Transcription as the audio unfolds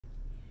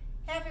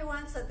Hey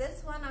everyone, so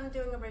this one I'm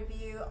doing a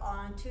review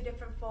on two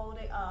different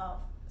folding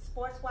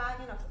sports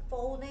wagon, a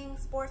folding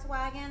sports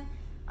wagon.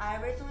 I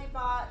originally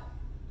bought,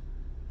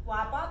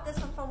 I bought this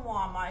one from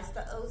Walmart. It's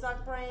the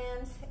Ozark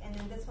brand, and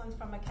then this one's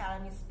from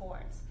Academy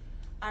Sports.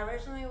 I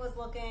originally was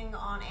looking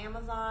on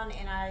Amazon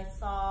and I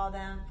saw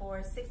them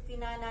for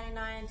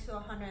 $69.99 to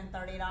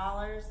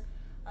 $130.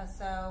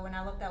 So when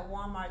I looked at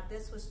Walmart,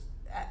 this was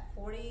at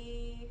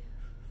 $40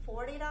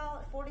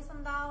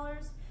 some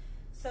dollars.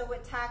 So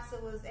with tax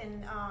it was in,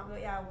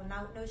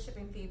 no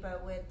shipping fee,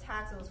 but with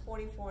tax it was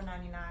 $44.99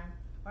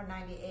 or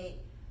 $98.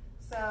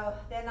 So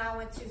then I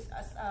went to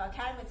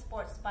Academy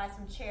Sports to buy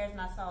some chairs,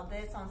 and I saw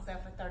this on sale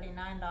for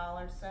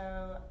 $39.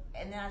 So,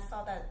 and then I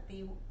saw that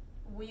the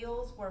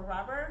wheels were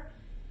rubber.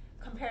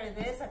 Compared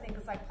to this, I think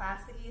it's like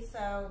plasticky.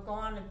 So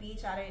going on the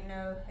beach, I didn't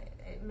know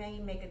it may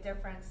make a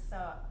difference. So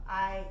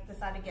I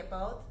decided to get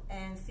both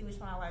and see which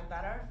one I like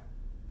better.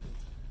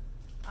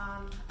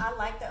 I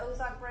like the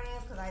Ozark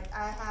brands because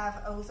I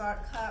have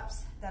Ozark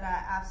cups that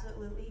I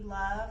absolutely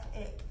love.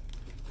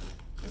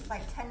 It's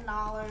like $10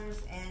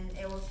 and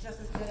it was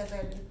just as good as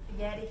a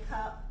Yeti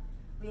cup.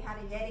 We had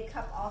a Yeti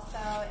cup also,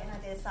 and I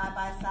did side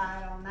by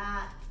side on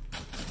that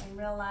and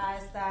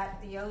realized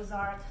that the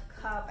Ozark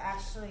cup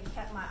actually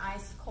kept my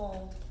ice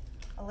cold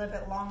a little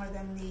bit longer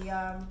than the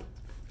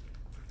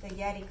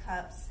Yeti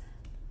cups.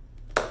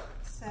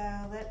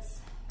 So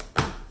let's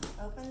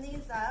open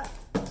these up.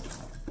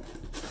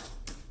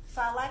 So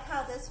I like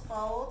how this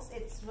folds.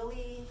 It's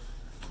really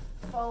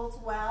folds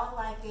well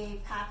like a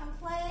pack and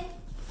play.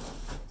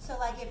 So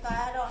like if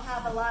I don't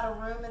have a lot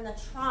of room in the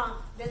trunk,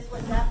 this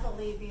would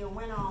definitely be a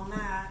winner on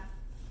that.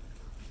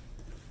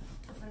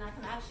 And I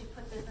can actually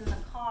put this in the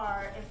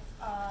car if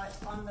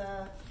on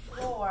the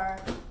floor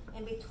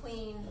in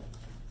between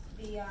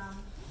the,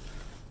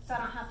 so I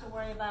don't have to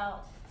worry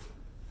about,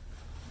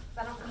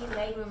 I don't need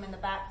leg room in the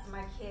back for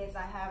my kids.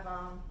 I have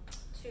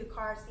 2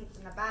 car seats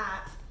in the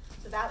back.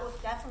 So that will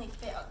definitely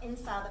fit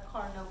inside the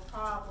car, no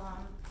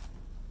problem.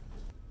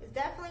 It's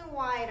definitely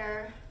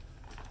wider,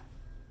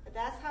 but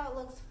that's how it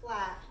looks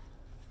flat.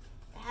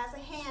 It has a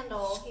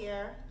handle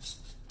here.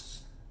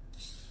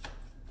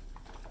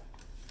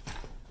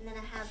 And then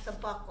it has the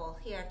buckle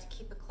here to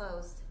keep it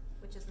closed,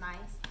 which is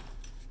nice.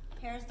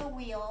 Here's the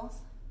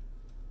wheels.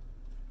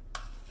 I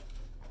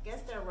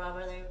guess they're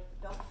rubber. They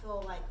don't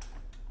feel like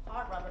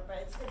hard rubber, but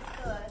it's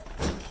good.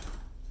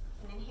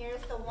 And then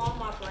here's the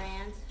Walmart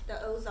brand,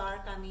 the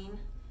Ozark, I mean.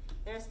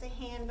 There's the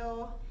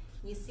handle.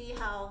 You see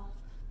how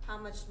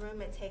much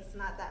room it takes,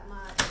 not that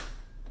much.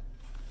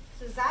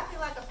 It's exactly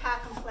like a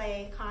pack and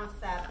play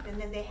concept.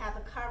 And then they have a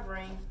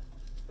covering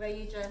where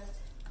you just,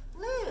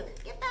 Luke,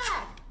 get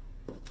back.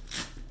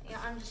 You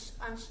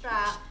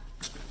unstrap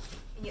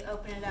and you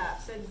open it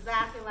up. So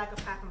exactly like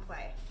a pack and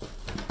play.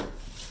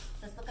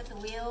 Let's look at the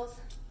wheels.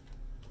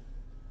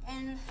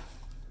 And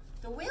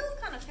the wheels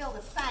kind of feel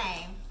the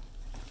same.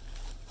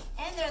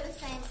 And they're the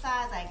same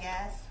size, I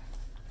guess.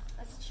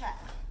 Let's check.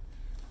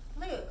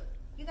 Luke,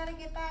 you gotta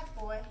get back,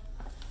 boy.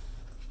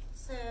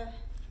 So,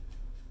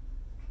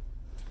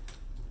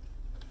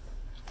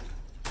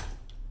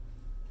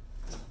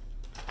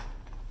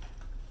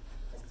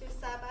 let's do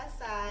side by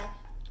side.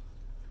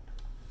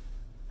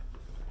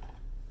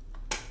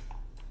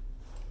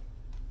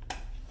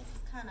 This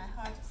is kind of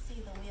hard to see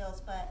the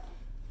wheels, but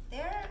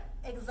they're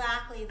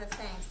exactly the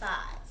same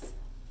size.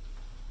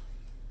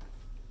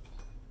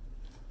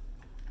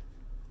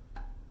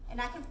 And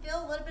I can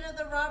feel a little bit of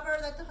the rubber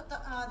that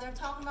they're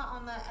talking about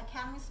on the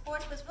Academy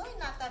Sports, but it's really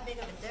not that big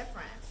of a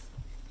difference.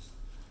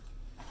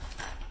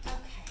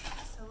 Okay,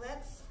 so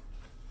let's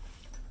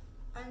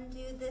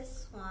undo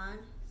this one.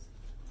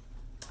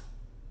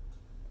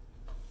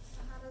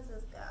 So how does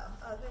this go?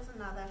 Oh, here's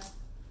another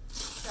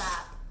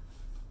strap.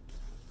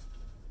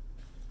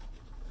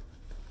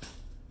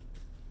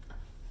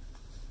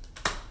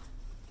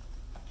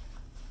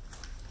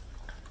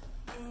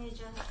 And you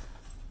just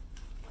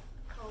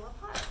pull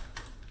apart.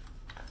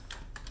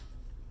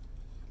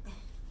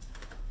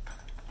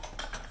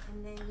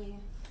 And then you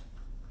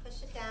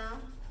push it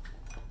down.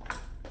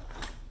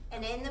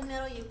 And in the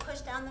middle, you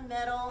push down the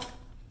middle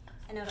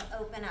and it'll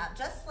open up,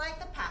 just like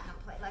the pack and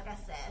play, like I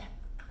said.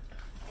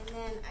 And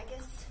then I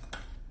guess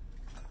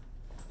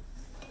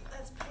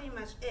that's pretty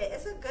much it.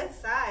 It's a good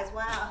size,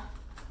 wow.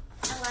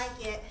 I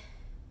like it.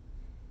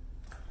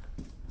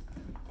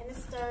 And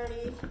it's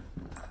sturdy.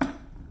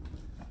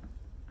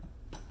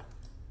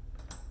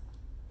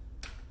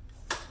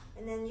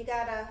 And then you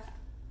got I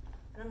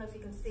don't know if you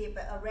can see it,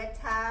 but a red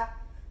tab,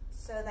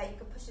 so that you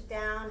can push it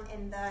down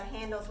and the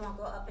handles won't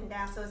go up and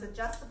down. So it's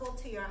adjustable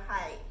to your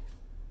height.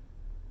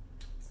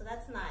 So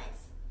that's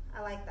nice.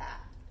 I like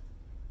that.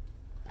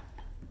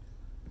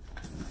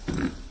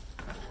 And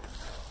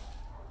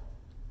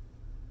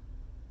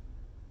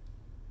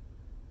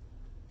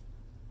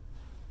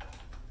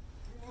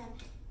then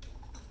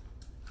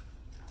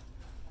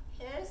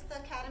here's the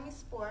Academy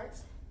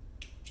Sports.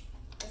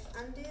 Let's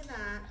undo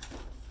that.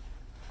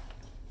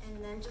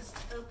 And then just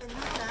open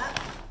that up.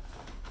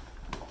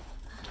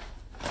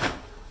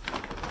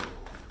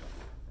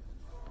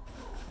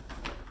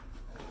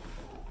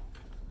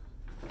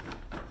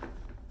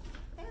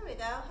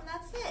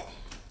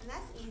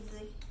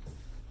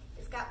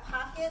 got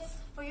pockets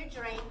for your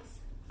drinks.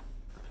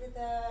 Did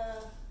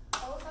the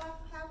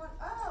Ozark have one?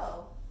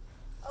 Oh,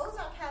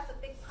 Ozark has a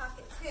big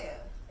pocket too.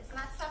 It's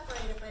not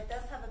separated, but it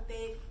does have a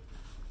big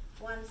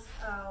one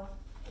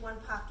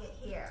pocket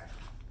here.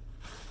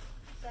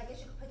 So I guess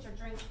you could put your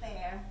drinks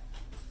there.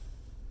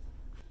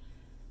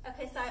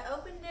 Okay, so I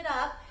opened it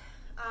up.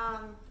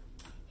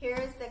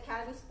 Here's the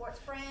Academy Sports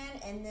brand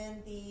and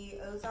then the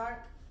Ozark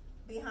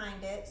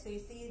behind it. So you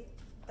see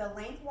the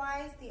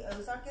lengthwise, the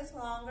Ozark is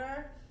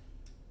longer,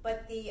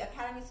 but the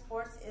Academy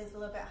Sports is a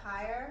little bit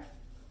higher.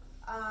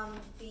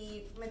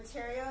 The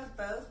materials,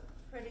 both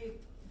pretty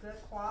good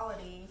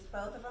qualities.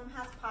 Both of them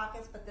has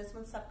pockets, but this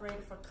one's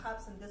separated for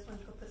cups and this one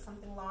you could put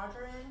something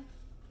larger in.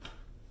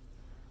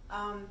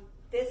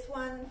 This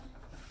one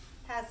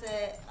has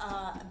a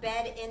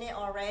bed in it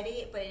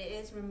already, but it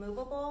is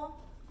removable.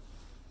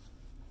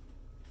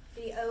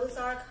 The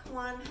Ozark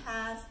one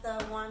has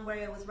the one where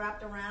it was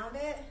wrapped around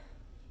it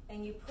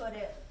and you put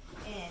it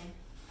in.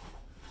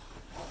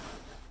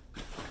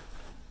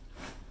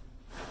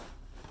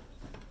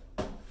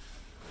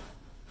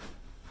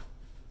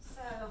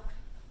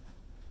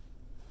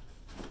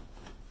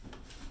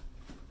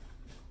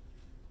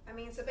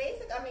 So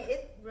basically,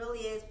 it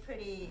really is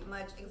pretty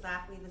much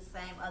exactly the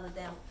same, other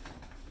than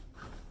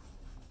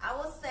I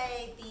will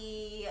say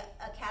the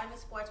Academy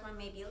Sports one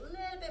may be a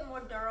little bit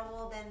more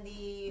durable than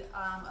the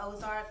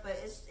Ozark, but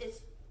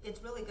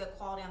it's really good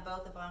quality on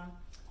both of them.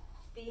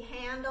 The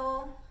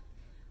handle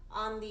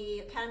on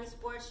the Academy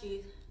Sports,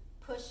 you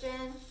push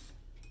in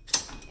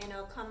and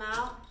it'll come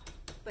out,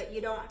 but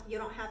you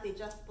don't have the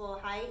adjustable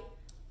height,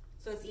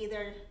 so it's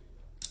either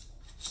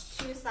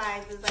two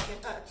sizes, like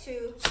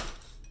two.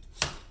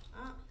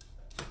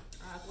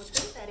 I would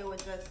think that it would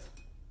just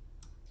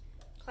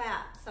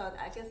clap, so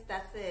I guess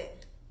that's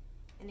it.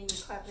 And then you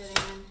clap it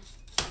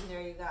in, and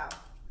there you go.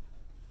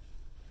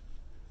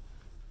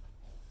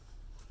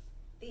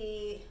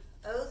 The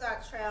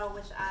Ozark Trail,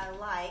 which I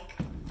like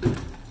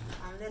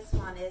on this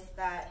one, is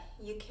that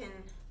you can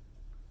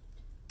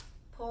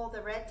pull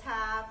the red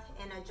tab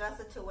and adjust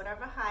it to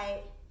whatever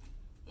height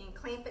and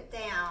clamp it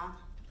down,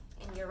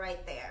 and you're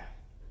right there.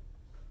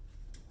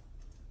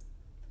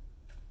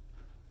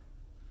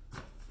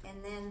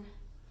 And then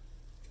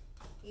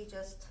you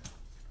just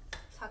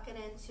tuck it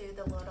into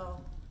the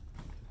little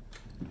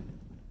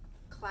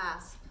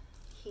clasp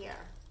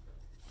here.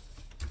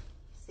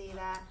 See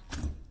that?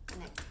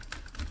 And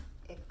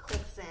it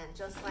clicks in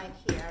just like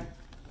here.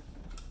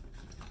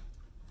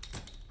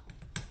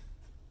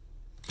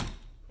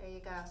 There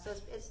you go. So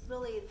it's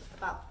really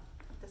about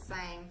the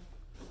same.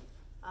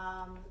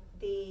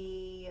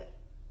 The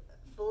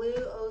blue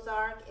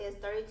Ozark is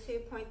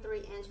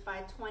 32.3 inch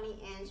by 20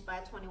 inch by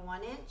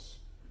 21 inch.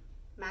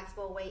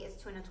 Maximum weight is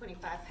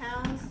 225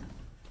 pounds.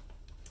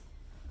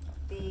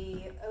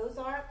 The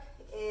Ozark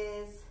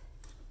is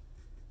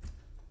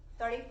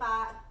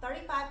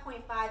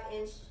 35.5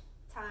 inch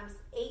times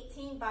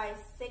 18 by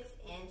 6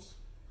 inch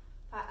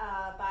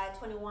by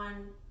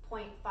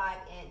 21.5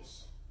 inch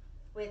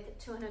with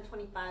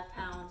 225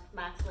 pound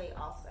max weight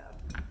also.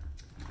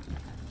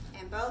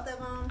 And both of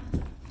them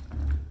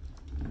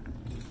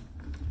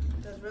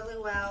does really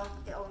well.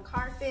 They own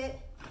carpet,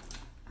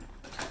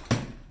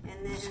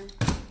 and then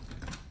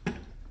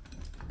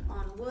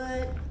on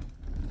wood.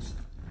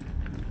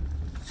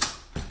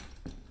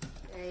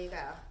 There you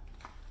go.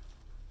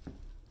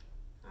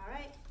 All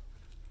right.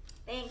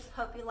 Thanks.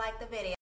 Hope you liked the video.